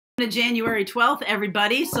January 12th,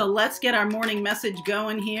 everybody. So let's get our morning message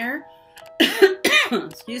going here.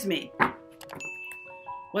 Excuse me.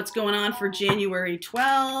 What's going on for January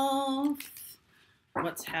 12th?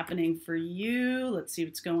 What's happening for you? Let's see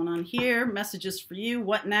what's going on here. Messages for you.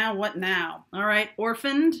 What now? What now? All right.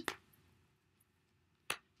 Orphaned,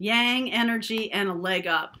 yang energy, and a leg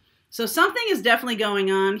up. So something is definitely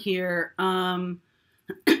going on here. I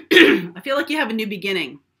feel like you have a new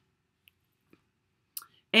beginning.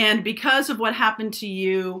 And because of what happened to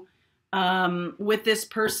you with this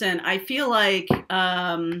person, I feel like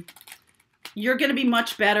you're going to be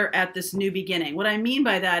much better at this new beginning. What I mean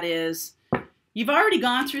by that is you've already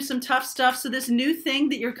gone through some tough stuff. So this new thing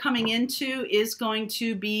that you're coming into is going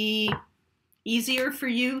to be easier for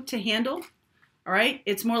you to handle. All right.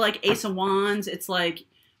 It's more like Ace of Wands. It's like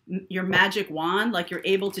your magic wand, like you're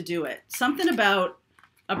able to do it. Something about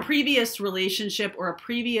a previous relationship or a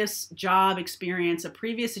previous job experience, a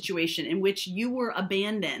previous situation in which you were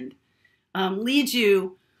abandoned, leads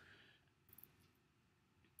you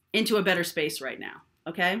into a better space right now,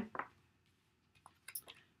 okay?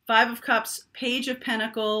 Five of Cups, Page of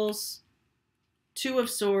Pentacles, Two of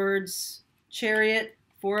Swords, Chariot,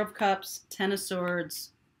 Four of Cups, Ten of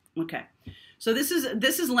Swords. Okay, so this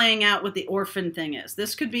is laying out what the orphan thing is.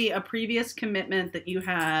 This could be a previous commitment that you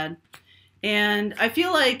had. And I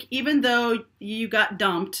feel like even though you got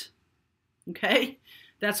dumped, okay,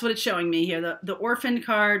 that's what it's showing me here. The orphan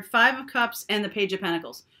card, Five of Cups, and the Page of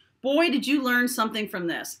Pentacles. Boy, did you learn something from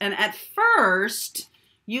this. And at first,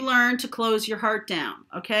 you learned to close your heart down,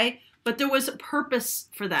 okay? But there was a purpose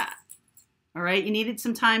for that, all right? You needed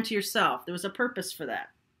some time to yourself. There was a purpose for that.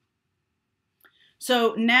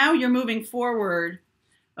 So now you're moving forward,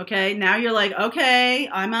 okay? Now you're like, okay,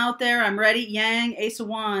 I'm out there. I'm ready. Yang, Ace of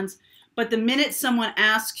Wands. But the minute someone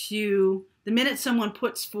asks you, the minute someone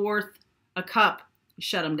puts forth a cup, you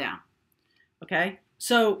shut them down. Okay?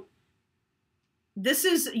 So this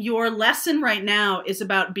is your lesson right now is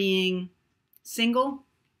about being single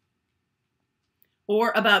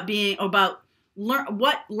or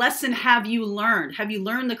what lesson have you learned? Have you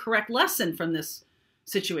learned the correct lesson from this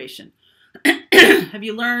situation? Have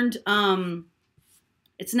you learned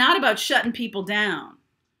it's not about shutting people down.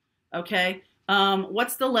 Okay?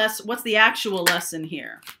 What's the actual lesson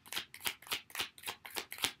here?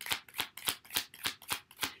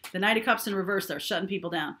 The Knight of Cups in reverse there, shutting people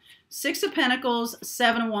down. Six of Pentacles,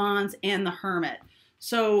 Seven of Wands, and the Hermit.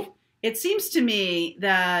 So it seems to me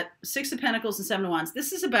that Six of Pentacles and Seven of Wands,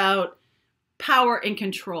 this is about power and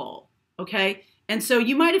control, okay? And so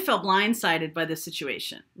you might have felt blindsided by this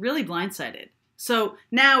situation, really blindsided. So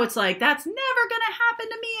now it's like, that's never going to happen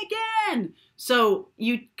to me again. So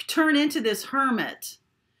you turn into this hermit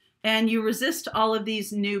and you resist all of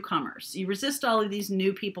these newcomers. You resist all of these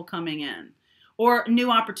new people coming in or new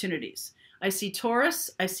opportunities. I see Taurus,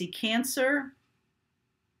 I see Cancer,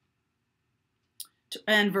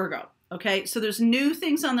 and Virgo. Okay, so there's new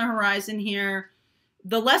things on the horizon here.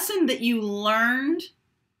 The lesson that you learned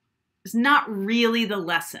is not really the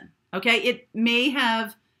lesson. Okay, it may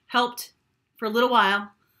have helped for a little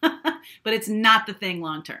while, but it's not the thing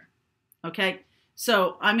long term. Okay,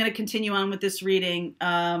 so I'm going to continue on with this reading.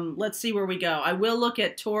 Let's see where we go. I will look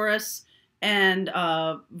at Taurus and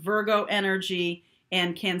Virgo energy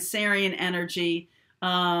and Cancerian energy.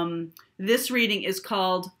 This reading is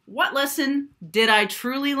called, What Lesson Did I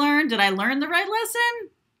Truly Learn? Did I learn the right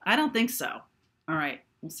lesson? I don't think so. All right,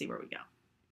 we'll see where we go.